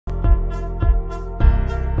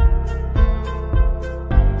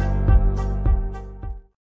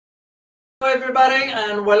everybody,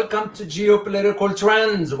 and welcome to Geopolitical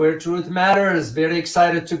Trends, where truth matters. Very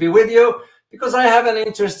excited to be with you because I have an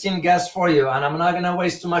interesting guest for you, and I'm not going to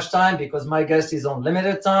waste too much time because my guest is on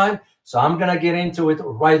limited time, so I'm going to get into it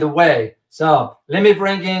right away. So let me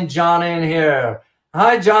bring in John in here.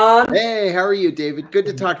 Hi, John. Hey, how are you, David? Good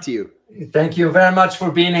to talk to you. Thank you very much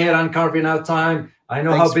for being here and carving out time. I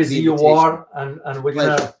know how busy you are, and we're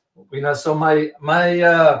gonna, so my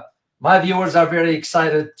viewers are very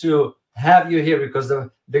excited to have you here because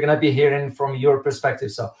they're gonna be hearing from your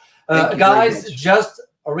perspective. So, guys, just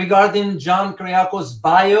regarding John Kiriakou's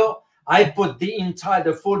bio, I put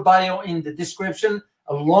the full bio in the description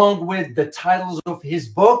along with the titles of his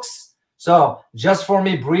books. So, just for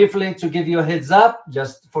me briefly to give you a heads up,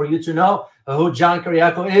 just for you to know who John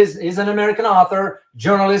Kiriakou is. He's an American author,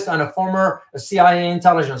 journalist, and a former CIA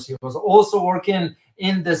intelligence. He was also working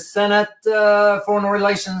in the Senate Foreign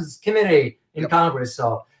Relations Committee in Congress.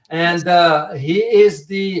 So, and he is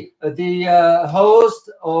the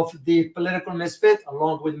host of the Political Misfit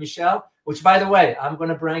along with Michelle, which, by the way, I'm going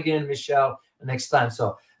to bring in Michelle next time.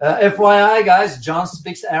 So, FYI, guys, John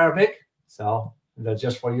speaks Arabic. So, that's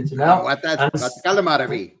just for you to know.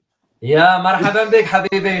 Yeah, marhaban bik,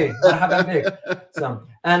 habibi. Marhaban bik. So,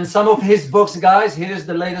 and some of his books, guys, here's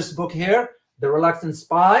the latest book here, The Reluctant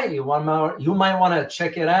Spy. You might want to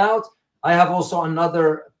check it out. I have also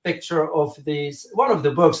another picture of one of the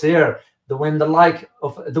books here, When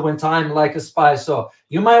Time Like a Spy. So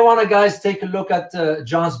you might want to, guys, take a look at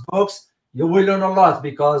John's books. You will learn a lot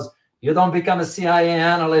because you don't become a CIA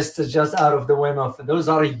analyst just out of the whim of, those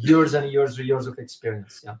are years and years of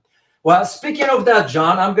experience. Yeah. Well, speaking of that,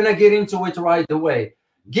 John, I'm going to get into it right away.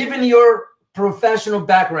 Given your professional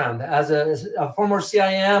background as a former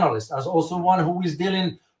CIA analyst, as also one who is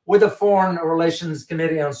dealing with the Foreign Relations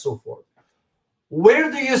Committee and so forth, where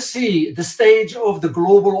do you see the stage of the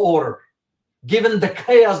global order, given the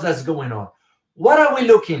chaos that's going on? What are we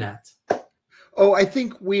looking at? Oh, I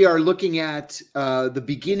think we are looking at the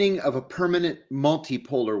beginning of a permanent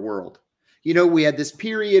multipolar world. You know, we had this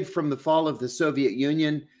period from the fall of the Soviet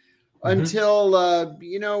Union until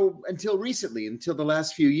recently, until the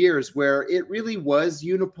last few years, where it really was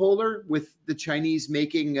unipolar, with the Chinese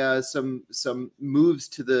making some moves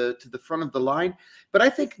to the front of the line. But I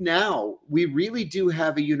think now we really do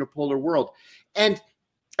have a unipolar world, and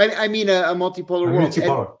I mean a multipolar world.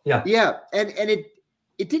 Multipolar, and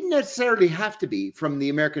it didn't necessarily have to be from the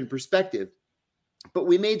American perspective, but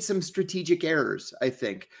we made some strategic errors. I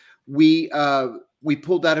think we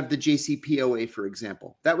pulled out of the JCPOA, for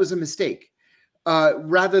example. That was a mistake.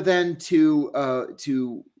 Rather than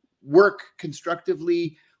to work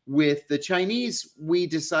constructively with the Chinese, we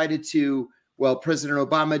decided to, President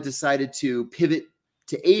Obama decided to pivot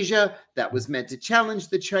to Asia. That was meant to challenge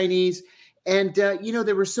the Chinese. And,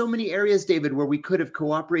 there were so many areas, David, where we could have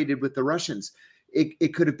cooperated with the Russians.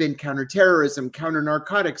 It could have been counterterrorism,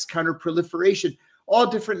 counter-narcotics, counter-proliferation, all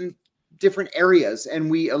different areas,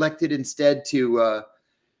 and we elected instead to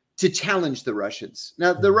challenge the Russians.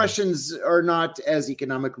 Now, the Russians are not as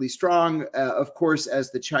economically strong, of course,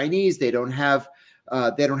 as the Chinese. They don't have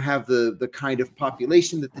the kind of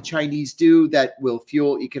population that the Chinese do that will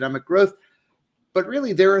fuel economic growth. But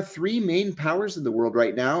really, there are three main powers in the world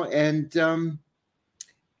right now, and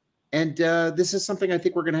this is something I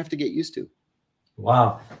think we're going to have to get used to.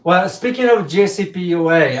 Wow. Well, speaking of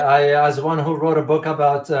JCPOA, as one who wrote a book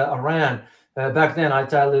about Iran, back then I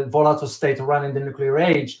titled Volatile State Iran in the Nuclear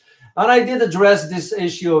Age. And I did address this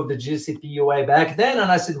issue of the JCPOA back then.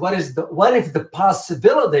 And I said, what if the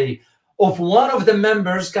possibility of one of the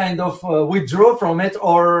members kind of withdraw from it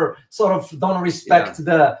or sort of don't respect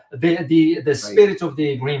the spirit of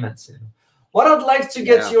the agreements? What I'd like to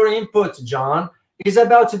get your input, John, is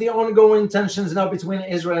about the ongoing tensions now between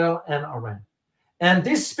Israel and Iran. And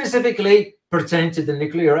this specifically pertains to the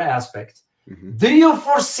nuclear aspect. Do you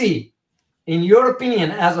foresee, in your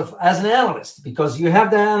opinion, as an analyst, because you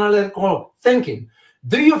have the analytical thinking,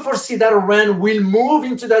 do you foresee that Iran will move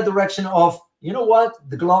into that direction of, you know what,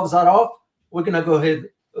 the gloves are off, we're going to go ahead,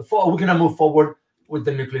 we're going to move forward with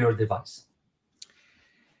the nuclear device?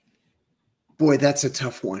 Boy, that's a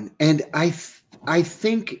tough one. And I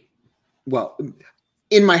think,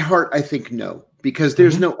 in my heart, I think no. Because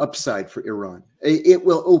there's no upside for Iran. It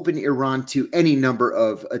will open Iran to any number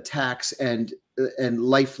of attacks and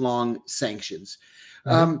lifelong sanctions.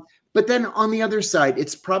 But then on the other side,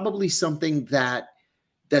 it's probably something that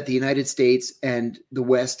the United States and the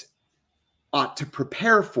West ought to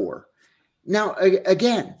prepare for. Now,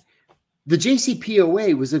 again, the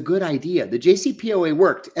JCPOA was a good idea. The JCPOA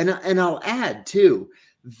worked, and I'll add too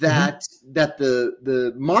that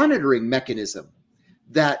the monitoring mechanism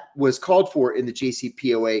that was called for in the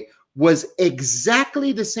JCPOA was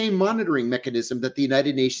exactly the same monitoring mechanism that the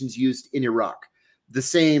United Nations used in Iraq. The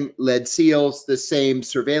same lead seals, the same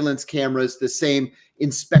surveillance cameras, the same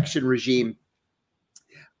inspection regime.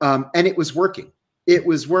 And it was working. It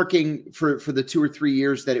was working for the 2 or 3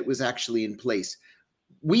 years that it was actually in place.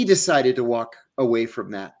 We decided to walk away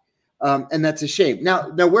from that. And that's a shame. Now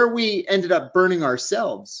where we ended up burning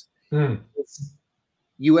ourselves,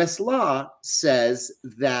 U.S. law says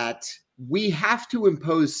that we have to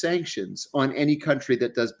impose sanctions on any country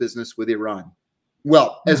that does business with Iran.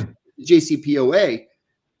 Well, as JCPOA,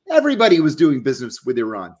 everybody was doing business with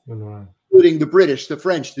Iran, including the British, the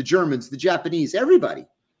French, the Germans, the Japanese, everybody.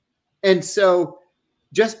 And so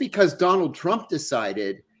just because Donald Trump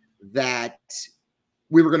decided that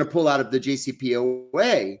we were going to pull out of the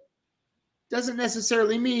JCPOA doesn't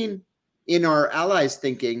necessarily mean, in our allies'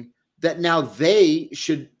 thinking, that now they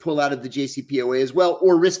should pull out of the JCPOA as well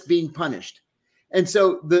or risk being punished. And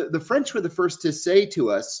so the French were the first to say to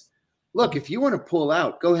us, look, if you want to pull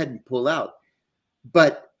out, go ahead and pull out.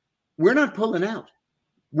 But we're not pulling out.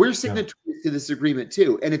 We're signatories to this agreement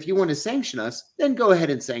too. And if you want to sanction us, then go ahead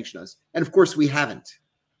and sanction us. And of course, we haven't.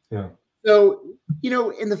 Yeah. So,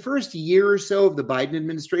 in the first year or so of the Biden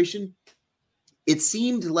administration, it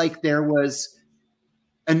seemed like there was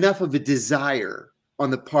enough of a desire on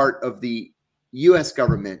the part of the U.S.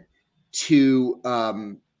 government to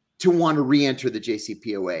want to re-enter the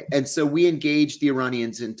JCPOA. And so we engaged the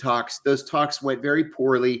Iranians in talks. Those talks went very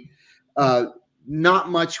poorly. Not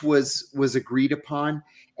much was agreed upon.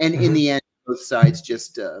 And in the end, both sides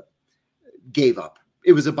just gave up.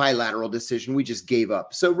 It was a bilateral decision. We just gave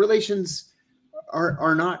up. So relations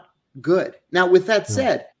are not good. Now, with that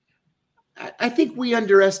said, I think we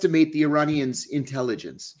underestimate the Iranians'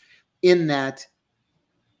 intelligence in that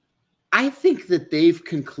I think that they've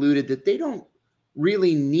concluded that they don't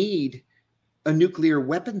really need a nuclear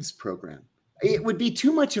weapons program. It would be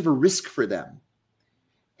too much of a risk for them.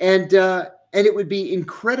 And it would be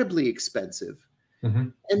incredibly expensive.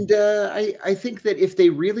 And I think that if they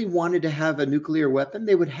really wanted to have a nuclear weapon,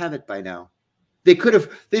 they would have it by now. They could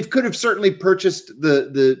have certainly purchased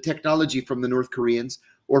the technology from the North Koreans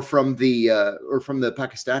or from the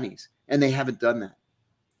Pakistanis, and they haven't done that.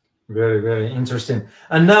 Very, very interesting.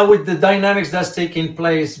 And now with the dynamics that's taking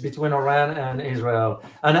place between Iran and Israel,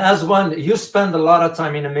 and as one, you spend a lot of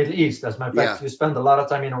time in the Middle East. As a matter of fact, you spend a lot of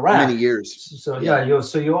time in Iran. Many years. So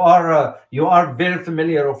you are very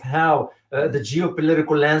familiar of how the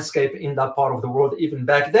geopolitical landscape in that part of the world, even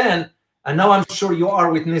back then, and now I'm sure you are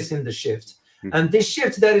witnessing the shift. And this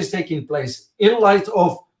shift that is taking place in light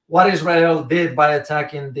of what Israel did by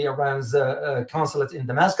attacking the Iran's consulate in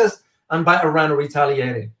Damascus and by Iran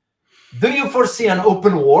retaliating. Do you foresee an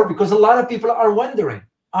open war? Because a lot of people are wondering,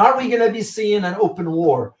 are we going to be seeing an open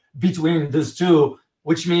war between those two,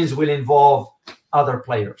 which means will involve other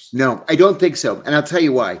players? No, I don't think so. And I'll tell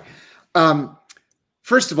you why.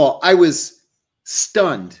 First of all, I was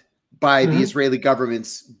stunned by the Israeli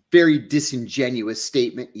government's very disingenuous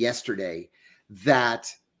statement yesterday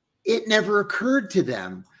that it never occurred to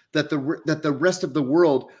them that the rest of the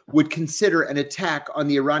world would consider an attack on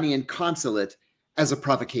the Iranian consulate as a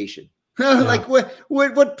provocation. Like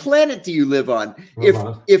what planet do you live on?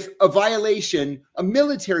 If a violation, a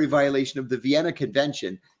military violation of the Vienna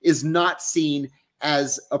Convention is not seen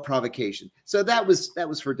as a provocation. So that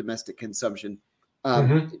was for domestic consumption.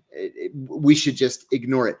 We should just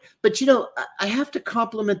ignore it. But I have to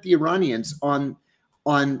compliment the Iranians on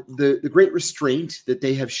the great restraint that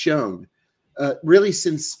they have shown really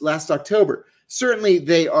since last October. Certainly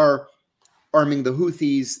they are arming the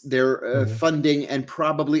Houthis, they're funding and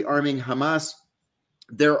probably arming Hamas,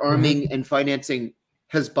 they're arming and financing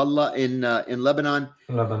Hezbollah in Lebanon.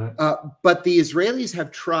 But the Israelis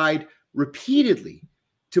have tried repeatedly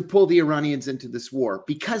to pull the Iranians into this war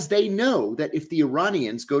because they know that if the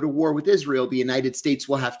Iranians go to war with Israel, the United States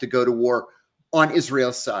will have to go to war on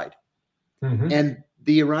Israel's side. And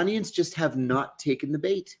the Iranians just have not taken the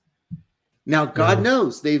bait. Now, God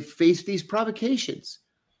knows they've faced these provocations.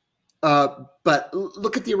 But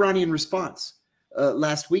look at the Iranian response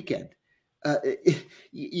last weekend.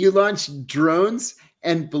 You launched drones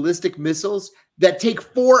and ballistic missiles that take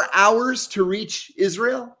 4 hours to reach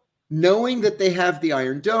Israel, knowing that they have the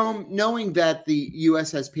Iron Dome, knowing that the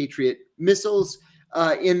U.S. has Patriot missiles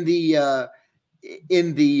in the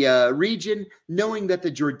region, knowing that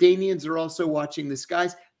the Jordanians are also watching the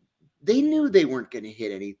skies. They knew they weren't going to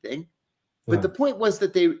hit anything. But the point was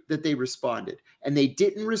that they responded, and they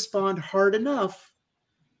didn't respond hard enough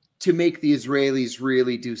to make the Israelis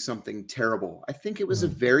really do something terrible. I think it was a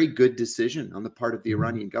very good decision on the part of the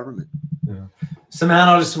Iranian government. Some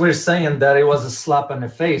analysts were saying that it was a slap in the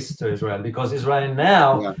face to Israel, because Israel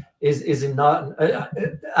now is not,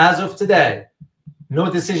 as of today,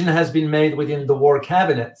 no decision has been made within the war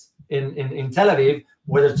cabinet in Tel Aviv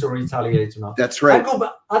whether to retaliate or not. That's right.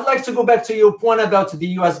 I'd like to go back to your point about the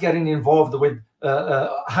U.S. getting involved with,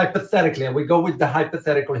 hypothetically, and we go with the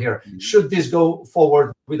hypothetical here. Should this go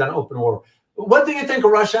forward with an open war? What do you think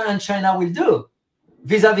Russia and China will do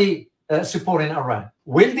vis-a-vis supporting Iran?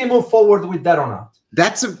 Will they move forward with that or not?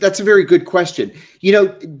 That's a very good question. You know,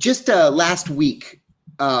 just last week,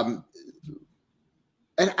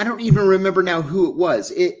 and I don't even remember now who it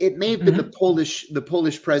was. It may have been the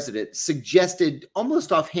Polish president suggested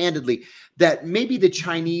almost offhandedly that maybe the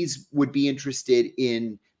Chinese would be interested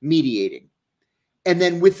in mediating. And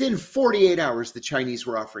then within 48 hours, the Chinese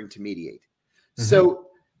were offering to mediate. So,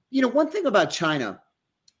 you know, one thing about China,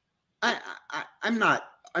 I'm not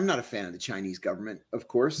a fan of the Chinese government, of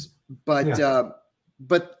course, but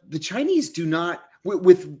the Chinese do not,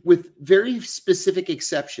 with very specific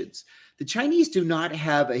exceptions, the Chinese do not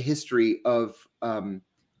have a history of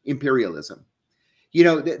imperialism. You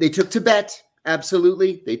know, they took Tibet,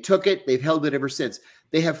 absolutely. They took it. They've held it ever since.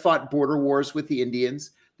 They have fought border wars with the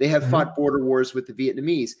Indians. They have fought border wars with the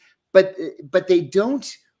Vietnamese. But they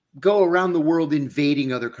don't go around the world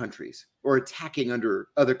invading other countries or attacking under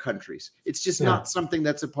other countries. It's just not something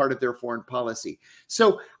that's a part of their foreign policy.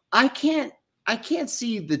 So I can't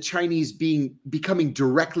see the Chinese becoming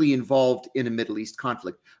directly involved in a Middle East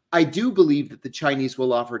conflict. I do believe that the Chinese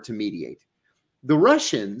will offer to mediate. The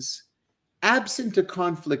Russians, absent a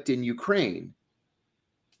conflict in Ukraine,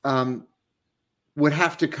 would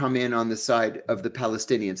have to come in on the side of the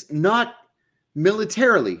Palestinians, not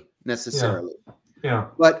militarily necessarily,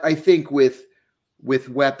 but I think with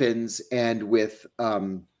weapons and with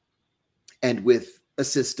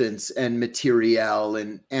assistance and material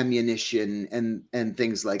and ammunition and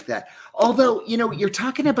things like that. Although, you know, you're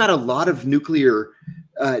talking about a lot of nuclear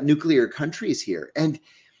countries here, and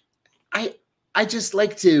I just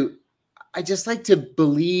like to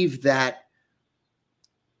believe that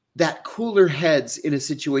cooler heads in a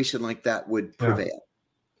situation like that would prevail.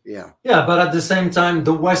 Yeah, but at the same time,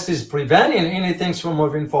 the West is preventing anything from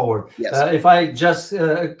moving forward. If I just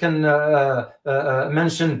can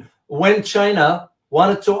mention, when China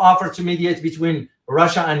wanted to offer to mediate between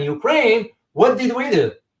Russia and Ukraine, what did we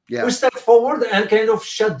do? We stepped forward and kind of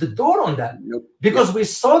shut the door on that, because we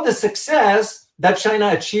saw the success that China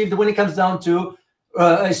achieved when it comes down to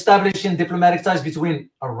establishing diplomatic ties between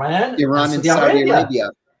Iran and Saudi Arabia.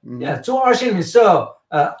 To our shame. So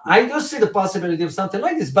I do see the possibility of something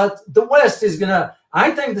like this, but the West is gonna.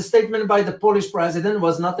 I think the statement by the Polish president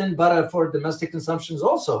was nothing but for domestic consumptions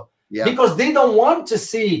also, because they don't want to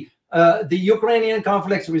see the Ukrainian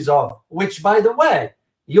conflict resolved. Which, by the way,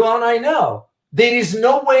 you and I know there is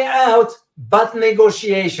no way out but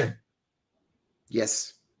negotiation.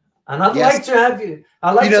 Yes, and I'd like to have you.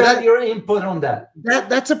 I'd like to have your input on that.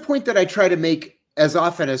 That's a point that I try to make as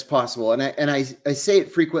often as possible, and I say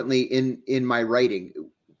it frequently in my writing.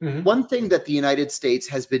 One thing that the United States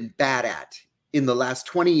has been bad at in the last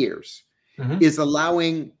 20 years is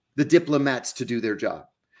allowing the diplomats to do their job.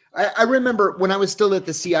 I remember when I was still at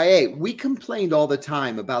the CIA, we complained all the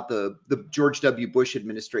time about the George W. Bush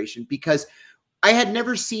administration, because I had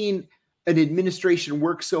never seen an administration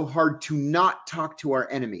work so hard to not talk to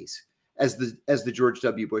our enemies as the George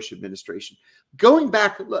W. Bush administration. Going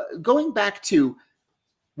back to,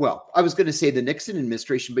 well, I was going to say the Nixon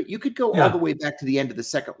administration, but you could go all the way back to the end of the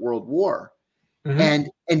Second World War and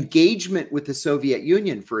engagement with the Soviet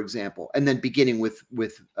Union, for example, and then beginning with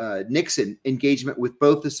Nixon, engagement with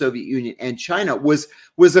both the Soviet Union and China was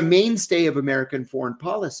a mainstay of American foreign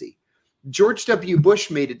policy. George W.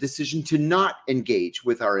 Bush made a decision to not engage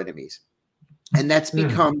with our enemies, and that's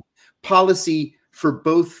become policy for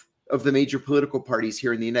both of the major political parties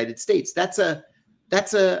here in the United States. That's a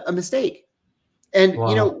mistake. And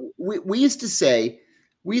you know, we used to say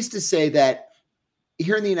that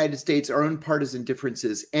here in the United States, our own partisan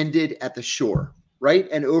differences ended at the shore, right?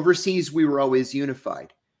 And overseas, we were always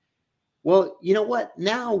unified. Well, you know what?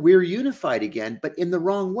 Now we're unified again, but in the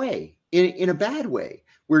wrong way, in a bad way.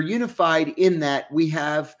 We're unified in that we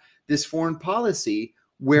have this foreign policy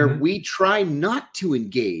where we try not to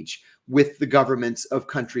engage with the governments of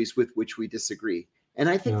countries with which we disagree. And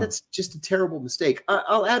I think that's just a terrible mistake.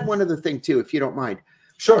 I'll add one other thing too, if you don't mind.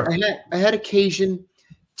 Sure. I had occasion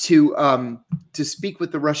to speak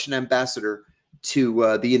with the Russian ambassador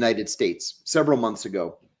to the United States several months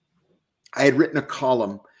ago. I had written a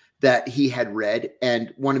column that he had read,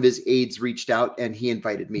 and one of his aides reached out and he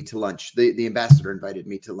invited me to lunch. The ambassador invited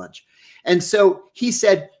me to lunch. And so he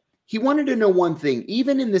said He wanted to know one thing,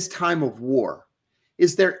 even in this time of war,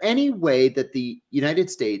 is there any way that the United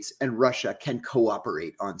States and Russia can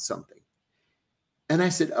cooperate on something? And I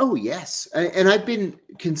said, oh, yes. And I've been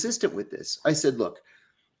consistent with this. I said, look,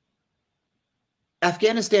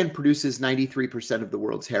 Afghanistan produces 93% of the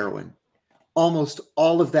world's heroin. Almost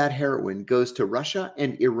all of that heroin goes to Russia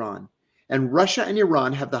and Iran. And Russia and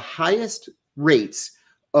Iran have the highest rates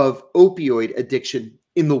of opioid addiction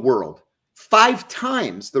in the world. 5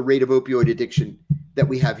 times the rate of opioid addiction that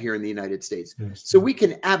we have here in the United States. Yes. So we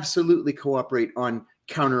can absolutely cooperate on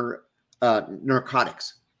counter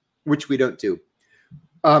narcotics, which we don't do.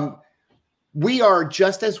 We are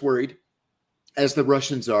just as worried as the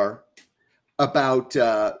Russians are about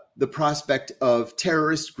the prospect of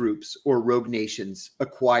terrorist groups or rogue nations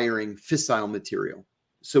acquiring fissile material.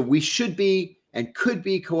 So we should be and could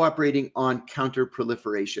be cooperating on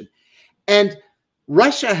counter-proliferation. And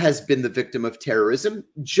Russia has been the victim of terrorism,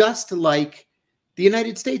 just like the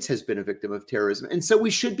United States has been a victim of terrorism. And so we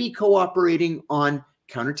should be cooperating on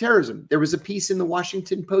counterterrorism. There was a piece in the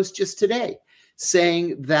Washington Post just today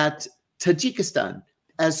saying that Tajikistan,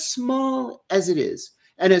 as small as it is,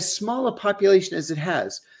 and as small a population as it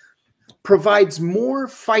has, provides more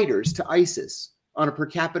fighters to ISIS on a per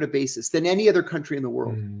capita basis than any other country in the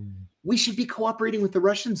world. We should be cooperating with the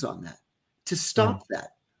Russians on that to stop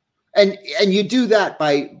that. And you do that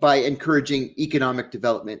by encouraging economic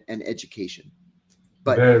development and education.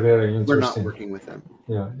 But very, very interesting. We're not working with them.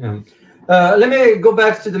 Yeah. Let me go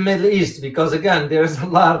back to the Middle East, because again, there's a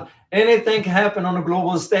lot. Anything can happen on a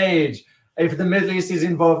global stage. If the Middle East is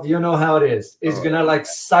involved, you know how it is. It's gonna like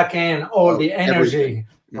suck in all the energy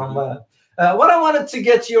from. What I wanted to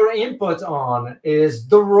get your input on is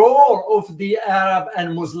the role of the Arab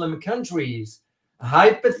and Muslim countries.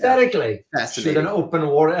 Hypothetically, should an open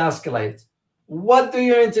war escalate? What do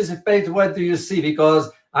you anticipate? What do you see?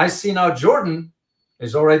 Because I see now Jordan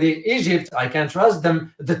is already Egypt. I can't trust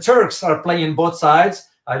them. The Turks are playing both sides.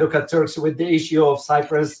 I look at Turks with the issue of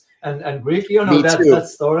Cyprus and Greek. You know that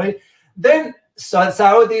story. Then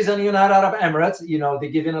Saudis and United Arab Emirates, you know, they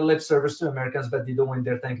give in a lip service to Americans, but they don't win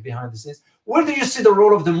their thing behind the scenes. Where do you see the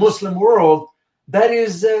role of the Muslim world that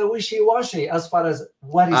is wishy-washy as far as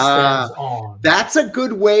what it stands on? That's a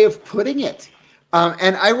good way of putting it.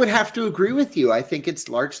 And I would have to agree with you. I think it's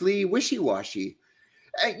largely wishy-washy.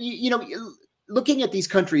 You know, looking at these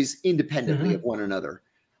countries independently of one another,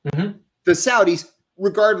 the Saudis,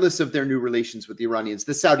 regardless of their new relations with the Iranians,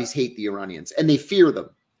 the Saudis hate the Iranians and they fear them.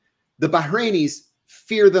 The Bahrainis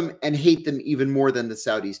fear them and hate them even more than the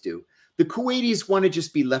Saudis do. The Kuwaitis want to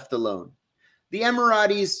just be left alone. The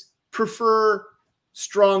Emiratis prefer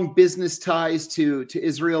strong business ties to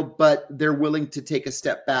Israel, but they're willing to take a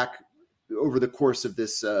step back over the course of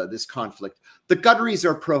this conflict. The Qataris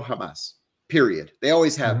are pro-Hamas, period. They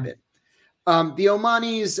always have been. The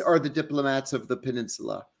Omanis are the diplomats of the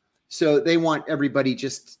peninsula, so they want everybody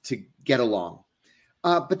just to get along.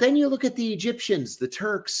 But then you look at the Egyptians, the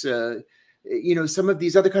Turks, you know, some of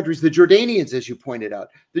these other countries, the Jordanians, as you pointed out.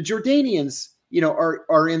 The Jordanians, you know,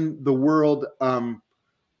 are in the world, are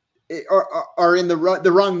in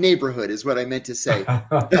the wrong neighborhood, is what I meant to say.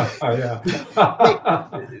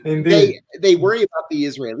 They worry about the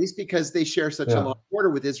Israelis because they share such a long border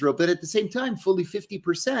with Israel. But at the same time, fully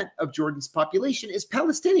 50% of Jordan's population is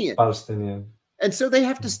Palestinian. And so they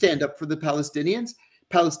have to stand up for the Palestinians,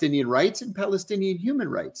 Palestinian rights and Palestinian human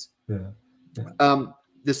rights.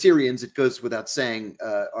 The Syrians, it goes without saying,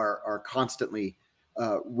 are constantly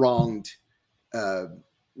wronged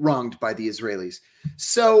by the Israelis.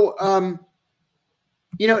 So,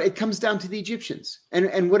 you know, it comes down to the Egyptians.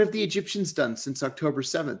 And what have the Egyptians done since October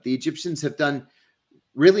 7th? The Egyptians have done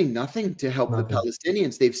really nothing to help the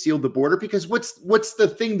Palestinians. They've sealed the border because what's the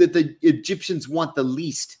thing that the Egyptians want the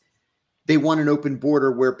least? They want an open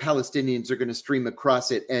border where Palestinians are going to stream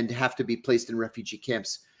across it and have to be placed in refugee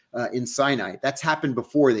camps in Sinai. That's happened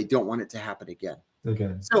before. They don't want it to happen again.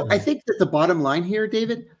 So I think that the bottom line here,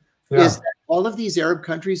 David, is that all of these Arab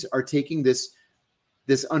countries are taking this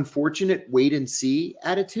unfortunate wait and see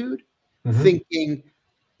attitude, thinking,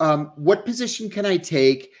 what position can I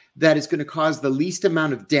take that is going to cause the least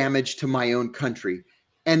amount of damage to my own country?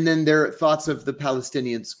 And then their thoughts of the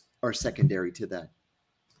Palestinians are secondary to that.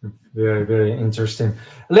 Very, very interesting.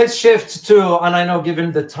 Let's shift to, and I know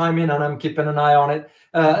given the timing and I'm keeping an eye on it,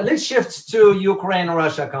 let's shift to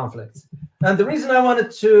Ukraine-Russia conflict. And the reason I wanted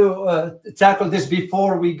to tackle this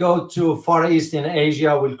before we go to Far East in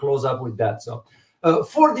Asia, we'll close up with that. So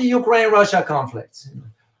for the Ukraine-Russia conflict,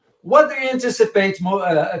 what do you anticipate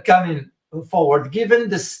coming forward, given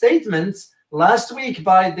the statements last week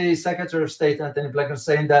by the Secretary of State, Antony Blinken,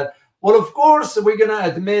 saying that well, of course, we're going to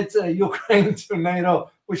admit Ukraine to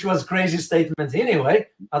NATO, which was crazy statement anyway.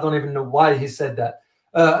 I don't even know why he said that.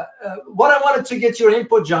 What I wanted to get your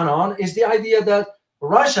input, John, on is the idea that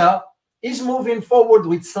Russia is moving forward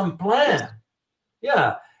with some plan.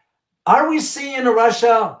 Yeah. Are we seeing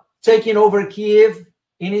Russia taking over Kiev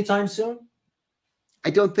anytime soon? I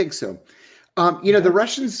don't think so. You know, the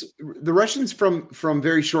Russians from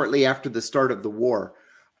very shortly after the start of the war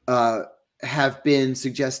have been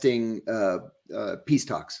suggesting peace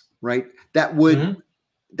talks, right? That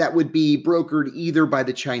would be brokered either by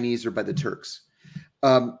the Chinese or by the Turks.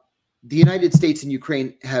 The United States and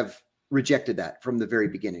Ukraine have rejected that from the very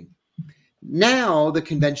beginning. Now, the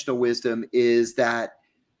conventional wisdom is that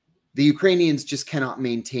the Ukrainians just cannot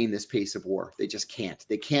maintain this pace of war. They just can't.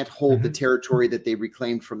 They can't hold the territory that they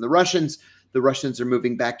reclaimed from the Russians. The Russians are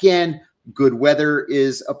moving back in. Good weather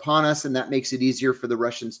is upon us, and that makes it easier for the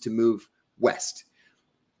Russians to move west.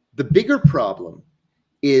 The bigger problem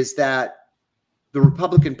is that the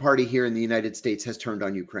Republican Party here in the United States has turned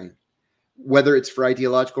on Ukraine. Whether it's for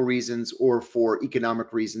ideological reasons or for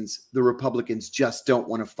economic reasons, the Republicans just don't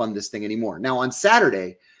want to fund this thing anymore. Now, on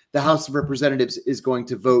Saturday, the House of Representatives is going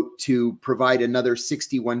to vote to provide another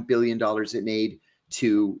 $61 billion in aid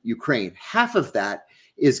to Ukraine. Half of that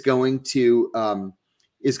is going to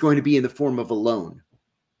be in the form of a loan,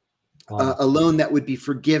 a loan that would be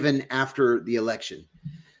forgiven after the election.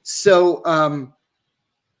 So,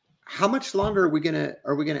 how much longer are we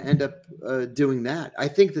gonna end up doing that? I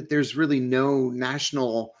think that there's really no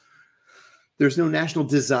national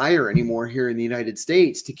desire anymore here in the United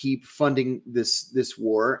States to keep funding this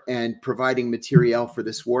war and providing materiel for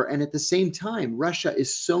this war. And at the same time, Russia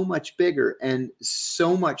is so much bigger and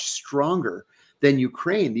so much stronger than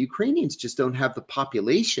Ukraine. The Ukrainians just don't have the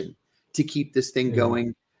population to keep this thing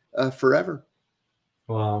going forever.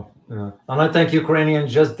 Wow. Yeah. And I think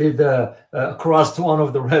Ukrainians just did crossed one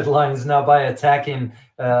of the red lines now by attacking,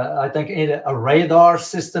 I think, a radar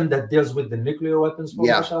system that deals with the nuclear weapons for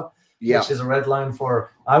Russia, which is a red line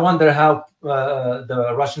for. I wonder how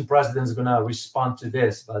the Russian president is going to respond to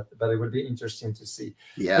this, but it would be interesting to see.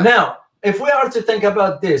 Yeah. Now, if we are to think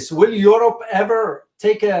about this, will Europe ever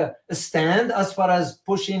take a stand as far as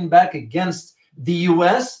pushing back against the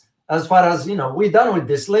U.S.? As far as, you know, we're done with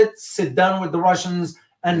this. Let's sit down with the Russians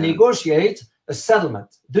and negotiate a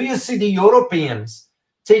settlement. Do you see the Europeans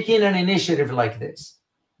taking an initiative like this?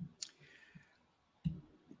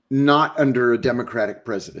 Not under a Democratic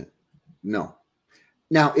president. No.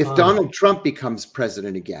 Now, if Donald Trump becomes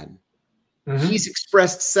president again, he's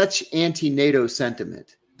expressed such anti-NATO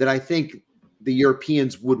sentiment that I think the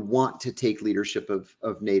Europeans would want to take leadership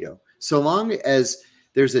of NATO. So long as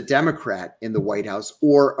there's a Democrat in the White House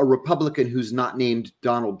or a Republican who's not named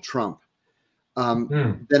Donald Trump,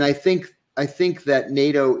 then I think that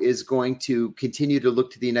NATO is going to continue to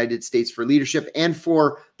look to the United States for leadership and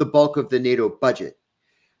for the bulk of the NATO budget.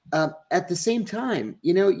 At the same time,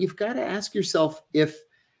 you know, you've got to ask yourself if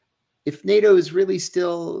NATO is really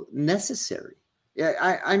still necessary.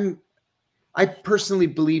 I personally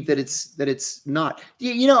believe that it's not.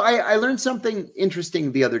 You know, I learned something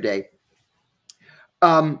interesting the other day.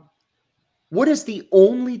 What is the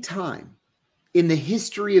only time in the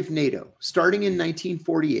history of NATO, starting in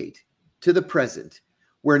 1948 to the present,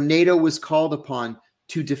 where NATO was called upon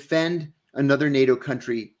to defend another NATO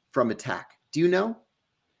country from attack? Do you know?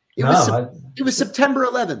 It was September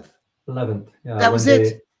 11th. 11th. Yeah, that was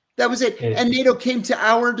it. That was it. And NATO came to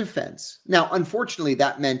our defense. Now, unfortunately,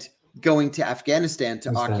 that meant going to Afghanistan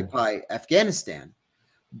to occupy Afghanistan.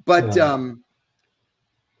 But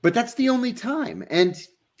that's the only time. And,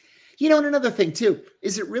 you know, and another thing, too,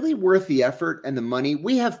 is it really worth the effort and the money?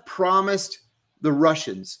 We have promised the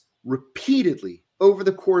Russians repeatedly over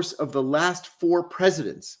the course of the last 4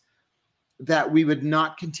 presidents that we would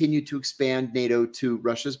not continue to expand NATO to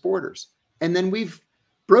Russia's borders. And then we've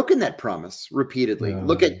broken that promise repeatedly.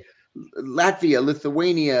 Look at Latvia,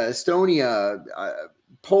 Lithuania, Estonia,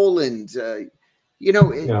 Poland. You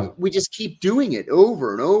know, we just keep doing it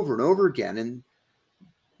over and over and over again. And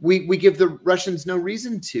we give the Russians no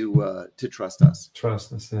reason to trust us.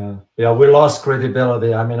 Trust us, yeah. We lost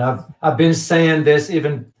credibility. I mean, I've been saying this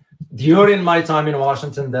even during my time in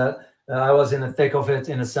Washington, that I was in the thick of it,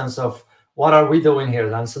 in a sense of what are we doing here?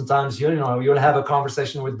 And sometimes you'll have a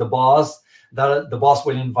conversation with the boss. That the boss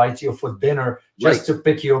will invite you for dinner just to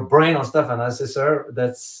pick your brain on stuff. And I say, sir,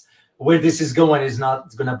 that's where this is going is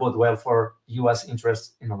not going to bode well for U.S.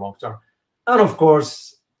 interests in the long term. And of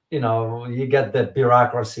course, you know, you get the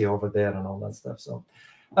bureaucracy over there and all that stuff. So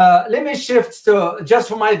let me shift to, just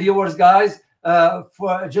for my viewers, guys,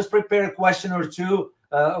 for just prepare a question or two.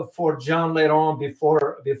 for John later on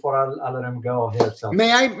before I let him go here. So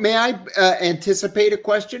may I anticipate a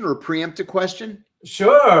question or preempt a question?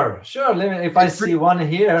 Sure. If I see one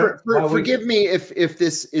here, forgive me if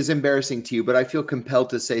this is embarrassing to you, but I feel compelled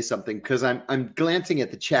to say something because I'm glancing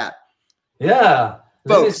at the chat. Yeah,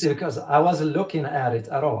 let me see, because I wasn't looking at it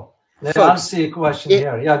at all. I'll see a question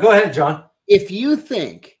here. Yeah, go ahead, John. If you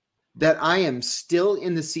think that I am still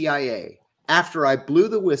in the CIA after I blew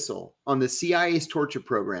the whistle on the CIA's torture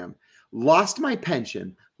program, lost my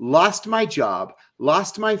pension, lost my job,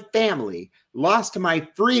 lost my family, lost my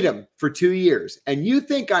freedom for 2 years, and you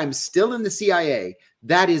think I'm still in the CIA,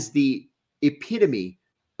 that is the epitome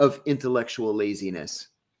of intellectual laziness.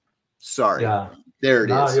 Sorry. Yeah. There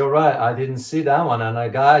it is. No, you're right. I didn't see that one.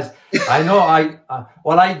 And guys, I know I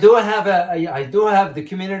do have the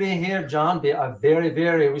community here, John. They are very,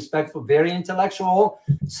 very respectful, very intellectual.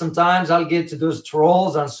 Sometimes I'll get to those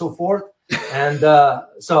trolls and so forth. And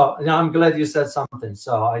so I'm glad you said something.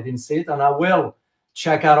 So I didn't see it, and I will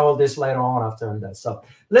check out all this later on after that. So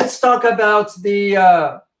let's talk about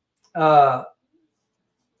the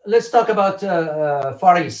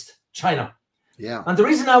Far East, China. Yeah. And the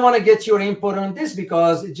reason I want to get your input on this,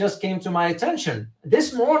 because it just came to my attention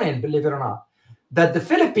this morning, believe it or not, that the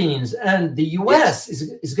Philippines and the US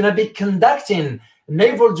is going to be conducting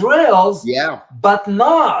naval drills. Yeah. But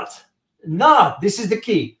not, this is the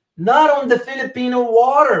key, not on the Filipino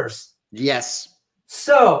waters. Yes.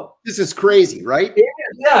 So this is crazy, right?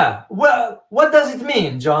 Yeah. Well, what does it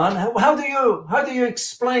mean, John? How do you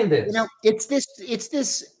explain this? You know, it's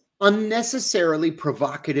this unnecessarily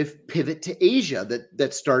provocative pivot to Asia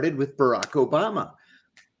that started with Barack Obama.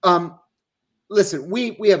 Listen,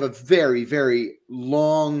 we have a very, very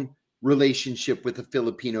long relationship with the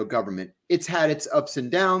Filipino government. It's had its ups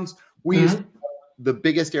and downs. We used to have the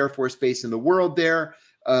biggest Air Force base in the world there,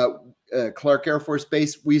 Clark Air Force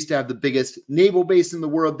Base. We used to have the biggest naval base in the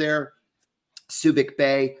world there, Subic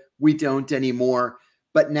Bay. We don't anymore.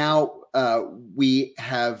 But now we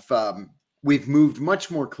have we've moved much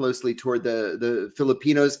more closely toward the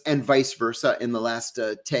Filipinos, and vice versa in the last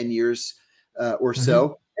 10 years or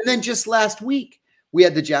so. And then just last week, we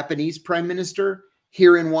had the Japanese prime minister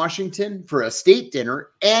here in Washington for a state dinner.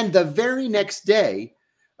 And the very next day,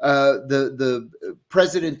 the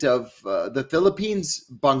president of the Philippines,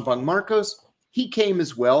 Bongbong Marcos, he came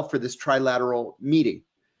as well for this trilateral meeting.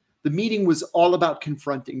 The meeting was all about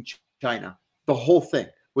confronting China. The whole thing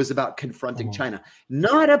was about confronting China,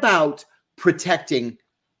 not about protecting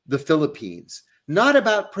the Philippines, not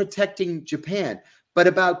about protecting Japan, but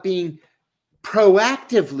about being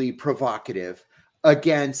proactively provocative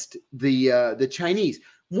against the Chinese.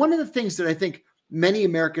 One of the things that I think many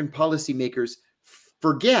American policymakers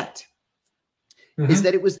forget is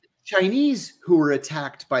that it was the Chinese who were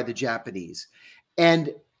attacked by the Japanese,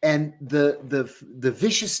 and the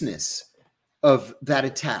viciousness of that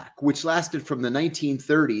attack, which lasted from the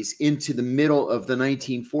 1930s into the middle of the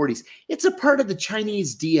 1940s. It's a part of the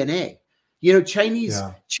Chinese DNA. You know, Chinese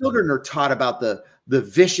children are taught about the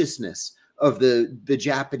viciousness of the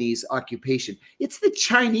Japanese occupation. It's the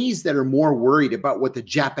Chinese that are more worried about what the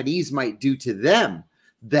Japanese might do to them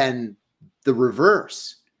than the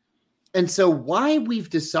reverse. And so why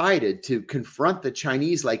we've decided to confront the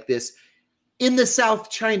Chinese like this in the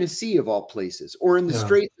South China Sea of all places, or in the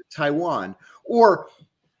Straits of Taiwan, or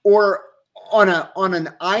on an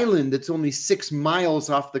island that's only 6 miles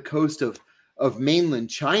off the coast of mainland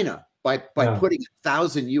China by putting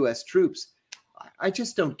 1,000 US troops, I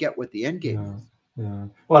just don't get what the end game is. Yeah.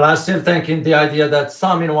 Well, I'm still thinking the idea that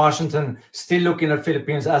some in Washington still looking at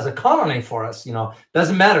Philippines as a colony for us. You know,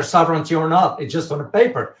 doesn't matter sovereignty or not. It's just on a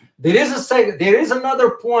paper. There is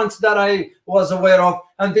another point that I was aware of,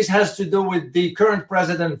 and this has to do with the current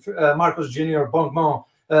president, Marcos Jr. Bongbong,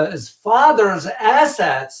 his father's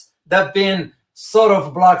assets that have been sort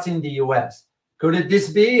of blocked in the U.S. Could this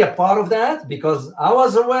be a part of that? Because I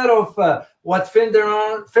was aware of what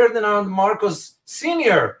Ferdinand Marcos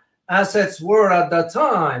Sr. assets were at that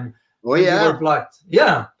time. Oh, yeah. They were blocked.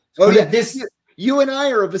 Yeah. Oh, yeah. You and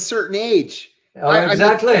I are of a certain age.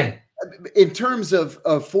 Exactly. I mean, in terms of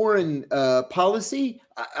foreign policy,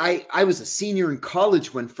 I was a senior in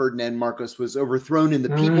college when Ferdinand Marcos was overthrown in the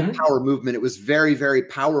People Power movement. It was very, very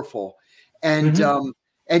powerful. And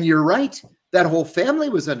and you're right. That whole family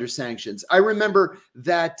was under sanctions. I remember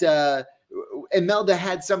that Imelda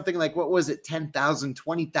had something like, what was it, 10,000,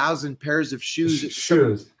 20,000 pairs of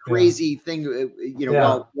shoes. Crazy thing, you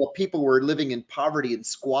know, while people were living in poverty and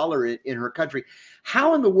squalor in her country.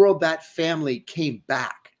 How in the world that family came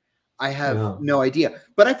back, I have no idea.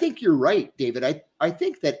 But I think you're right, David. I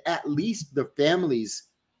think that at least the family's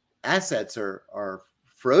assets are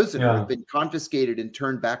frozen or have been confiscated and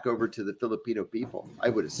turned back over to the Filipino people, I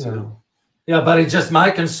would assume. Yeah, but it's just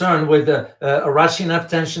my concern with the rushing up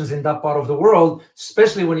tensions in that part of the world,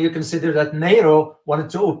 especially when you consider that NATO wanted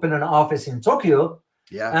to open an office in Tokyo.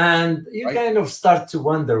 Yeah. And you kind of start to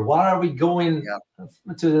wonder, why are we going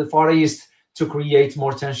to the Far East to create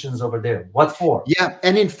more tensions over there? What for? Yeah.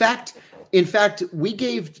 And in fact, we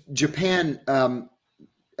gave Japan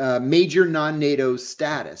major non-NATO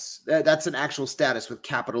status. That's an actual status with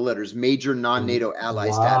capital letters, major non-NATO ally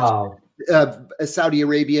status. Saudi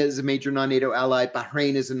Arabia is a major non-NATO ally.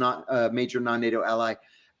 Bahrain is a major non-NATO ally.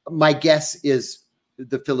 My guess is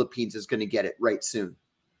the Philippines is going to get it right soon.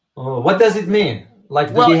 Oh, what does it mean?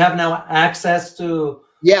 Like, do they have now access to?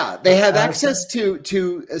 Yeah, they have access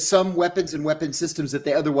to some weapons and weapon systems that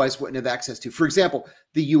they otherwise wouldn't have access to. For example,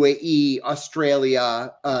 the UAE,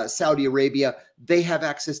 Australia, Saudi Arabia, they have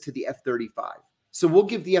access to the F-35. So we'll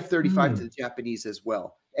give the F-35 to the Japanese as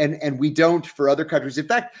well. And we don't for other countries. In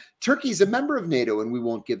fact, Turkey's a member of NATO and we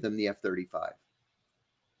won't give them the F-35.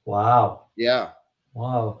 Wow. Yeah.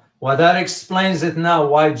 Wow. Well, that explains it now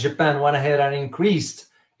why Japan went ahead and increased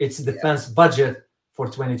its defense budget for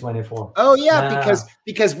 2024. Oh yeah,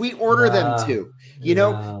 because we order them to. You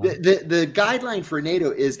know, the guideline for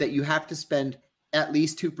NATO is that you have to spend at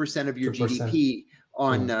least 2% of your 2%. GDP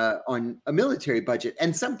on a military budget,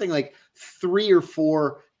 and something like 3 or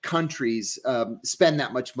 4 countries spend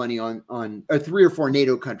that much money or 3 or 4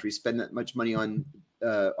 NATO countries spend that much money on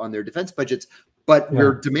their defense budgets. But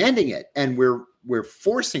we're demanding it, and we're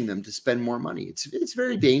forcing them to spend more money. It's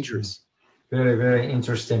very dangerous. Very, very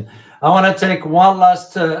interesting. I want to take one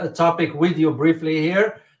last topic with you briefly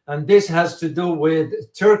here, and this has to do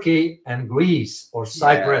with Turkey and Greece, or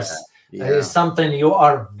Cyprus. It is something you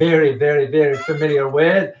are very, very, very familiar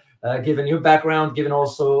with, given your background, given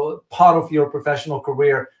also part of your professional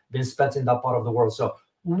career being spent in that part of the world. So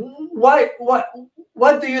what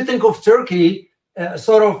do you think of Turkey?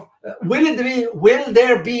 Will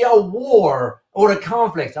there be a war or a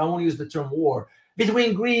conflict? I won't use the term war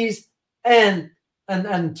between Greece and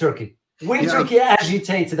Turkey. Will Turkey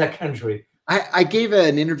agitate that country? I gave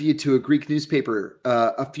an interview to a Greek newspaper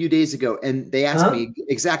a few days ago, and they asked me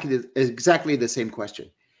exactly the same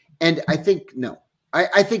question. And I think no.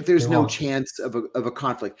 I think there's no chance of a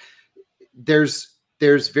conflict. There's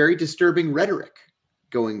very disturbing rhetoric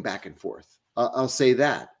going back and forth. I'll say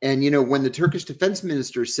that. And you know, when the Turkish defense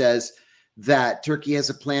minister says that Turkey has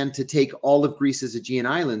a plan to take all of Greece's Aegean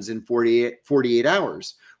islands in 48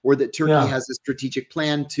 hours, or that Turkey has a strategic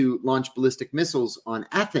plan to launch ballistic missiles on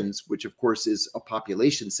Athens, which of course is a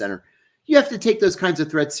population center, you have to take those kinds of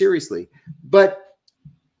threats seriously. But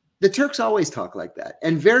the Turks always talk like that,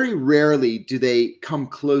 and very rarely do they come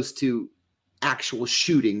close to actual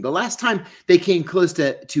shooting. The last time they came close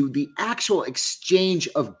to the actual exchange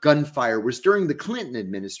of gunfire was during the Clinton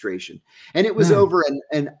administration. And it was over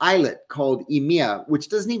an islet called Emia, which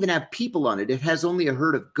doesn't even have people on it. It has only a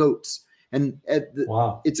herd of goats. And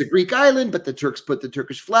it's a Greek island, but the Turks put the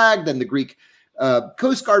Turkish flag. Then the Greek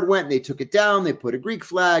Coast Guard went and they took it down. They put a Greek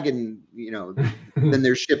flag, and, you know, then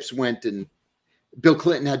their ships went, and Bill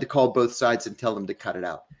Clinton had to call both sides and tell them to cut it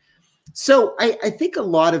out. So I think a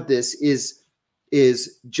lot of this is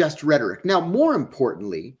just rhetoric. Now, more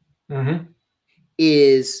importantly,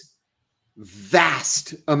 is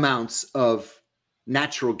vast amounts of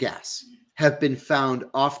natural gas have been found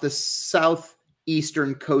off the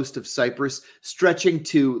southeastern coast of Cyprus, stretching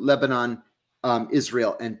to Lebanon,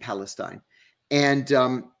 Israel, and Palestine. And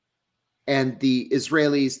the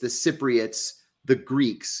Israelis, the Cypriots, the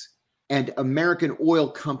Greeks, and American oil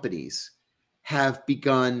companies have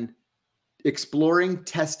begun exploring,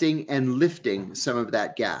 testing, and lifting some of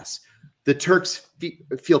that gas. The Turks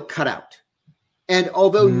feel cut out. And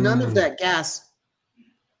although none of that gas,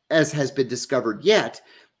 as has been discovered yet,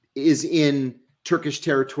 is in Turkish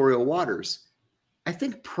territorial waters, I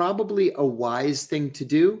think probably a wise thing to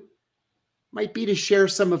do might be to share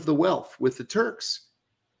some of the wealth with the Turks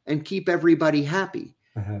and keep everybody happy.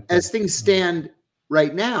 As things stand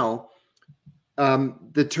right now,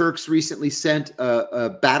 the Turks recently sent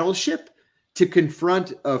a battleship to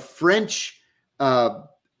confront a French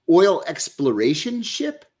oil exploration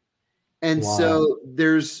ship. And so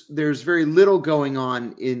there's very little going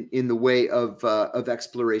on in the way of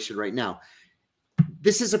exploration right now.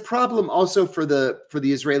 This is a problem also for the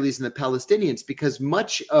Israelis and the Palestinians, because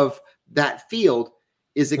much of that field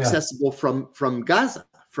is accessible from Gaza,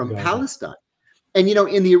 from Palestine. And, you know,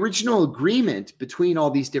 in the original agreement between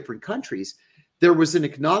all these different countries, there was an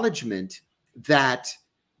acknowledgement that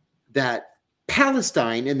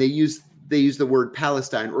Palestine, and they use the word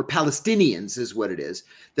Palestine, or Palestinians is what it is,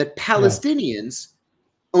 that Palestinians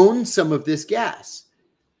own some of this gas,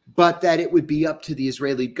 but that it would be up to the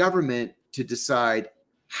Israeli government to decide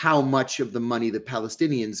how much of the money the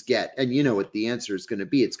Palestinians get. And you know what the answer is going to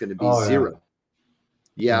be. It's going to be zero.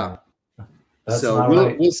 Yeah. So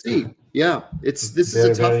we'll see. Yeah. This is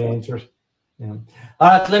a tough one. Yeah.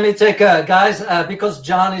 All right, let me take, guys, because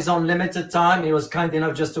John is on limited time, he was kind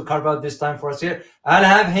enough just to carve out this time for us here. I'll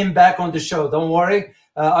have him back on the show. Don't worry.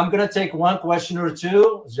 I'm going to take one question or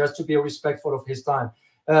two just to be respectful of his time.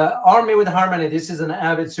 Army with Harmony, this is an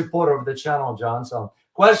avid supporter of the channel, John. So,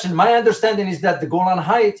 question, my understanding is that the Golan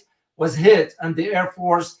Heights was hit and the Air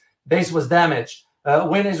Force base was damaged.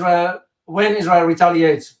 When Israel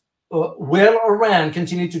retaliates, will Iran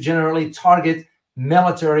continue to generally target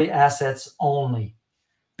military assets only?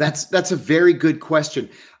 That's a very good question.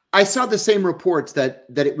 I saw the same reports that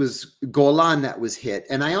it was Golan that was hit,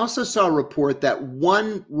 and I also saw a report that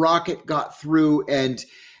one rocket got through and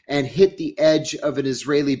hit the edge of an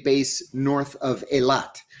Israeli base north of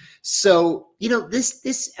Eilat. So you know,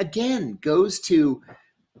 this again goes to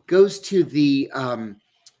the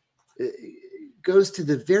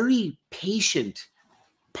very patient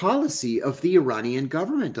policy of the Iranian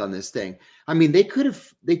government on this thing. I mean, they could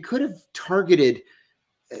have targeted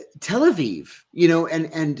Tel Aviv, you know,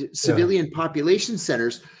 and civilian population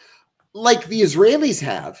centers like the Israelis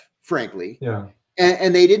have, frankly. Yeah.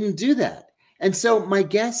 And they didn't do that. And so my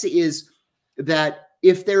guess is that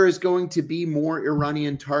if there is going to be more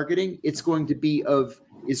Iranian targeting, it's going to be of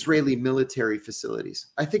Israeli military facilities.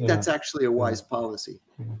 I think that's actually a wise policy.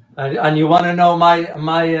 And you want to know my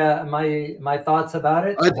thoughts about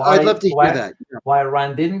it? I'd love to hear that. Yeah. Why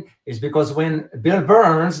Iran didn't is because when Bill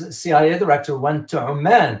Burns, CIA director, went to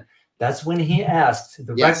Oman, that's when he asked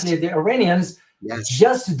directly the Iranians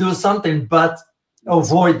just to do something, but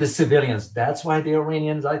avoid the civilians. That's why the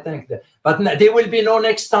Iranians, I think, but there will be no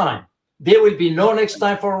next time. There will be no next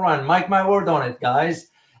time for Iran. Mark my word on it, guys.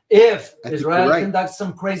 If Israel conducts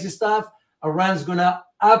some crazy stuff, Iran's going to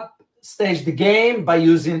upstage the game by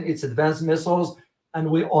using its advanced missiles,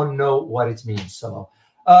 and we all know what it means. So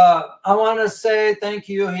I want to say thank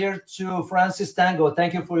you here to Francis Tango.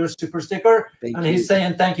 Thank you for your super sticker. He's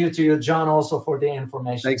saying thank you to you, John, also for the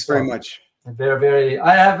information. Thanks very much. Very.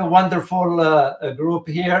 I have a wonderful group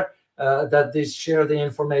here that they share the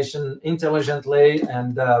information intelligently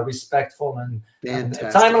and respectful and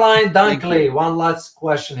timeline. Dunkley, one last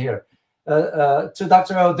question here to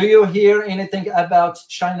Dr. O. Do you hear anything about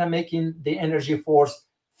China making the energy force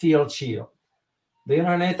field shield? Do you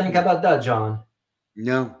know anything about that, John?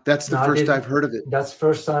 No, that's the first I've heard of it. That's the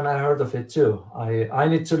first time I heard of it too. I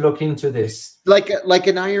need to look into this. Like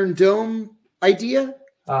an Iron Dome idea?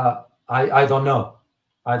 I don't know.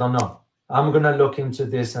 I don't know. I'm going to look into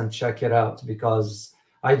this and check it out because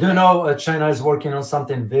I do know China is working on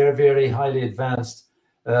something very, very highly advanced,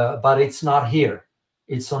 but it's not here.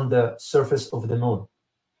 It's on the surface of the moon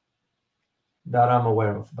that I'm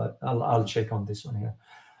aware of, but I'll check on this one here.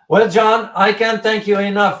 Well, John, I can't thank you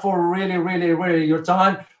enough for really your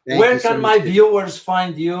time. Where can my viewers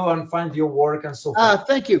find you and find your work and so forth?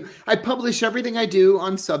 Thank you. I publish everything I do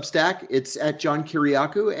on Substack. It's at John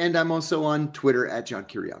Kiriakou, and I'm also on Twitter at John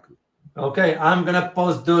Kiriakou. Okay, I'm going to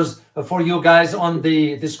post those for you guys on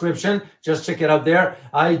the description. Just check it out there.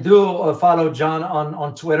 I do follow John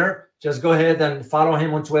on Twitter. Just go ahead and follow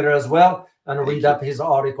him on Twitter as well and read up his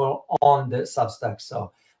article on the Substack.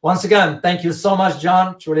 So once again, thank you so much,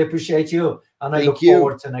 John. Truly appreciate you. And I look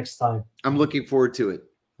forward to next time. I'm looking forward to it.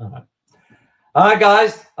 All right,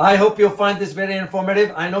 guys. I hope you'll find this very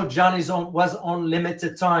informative. I know John was on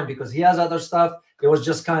limited time because he has other stuff. It was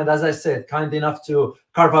just as I said, kind enough to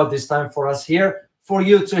carve out this time for us here, for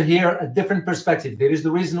you to hear a different perspective. There is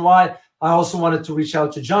the reason why I also wanted to reach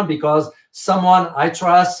out to John, because someone I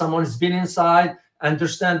trust, someone who's been inside,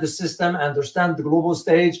 understand the system, understand the global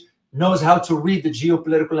stage, knows how to read the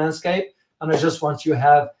geopolitical landscape. And I just want you to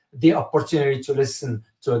have the opportunity to listen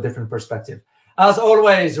to a different perspective. As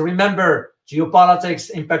always, remember,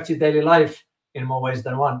 geopolitics impact your daily life in more ways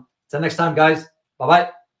than one. Till next time, guys.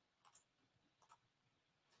 Bye-bye.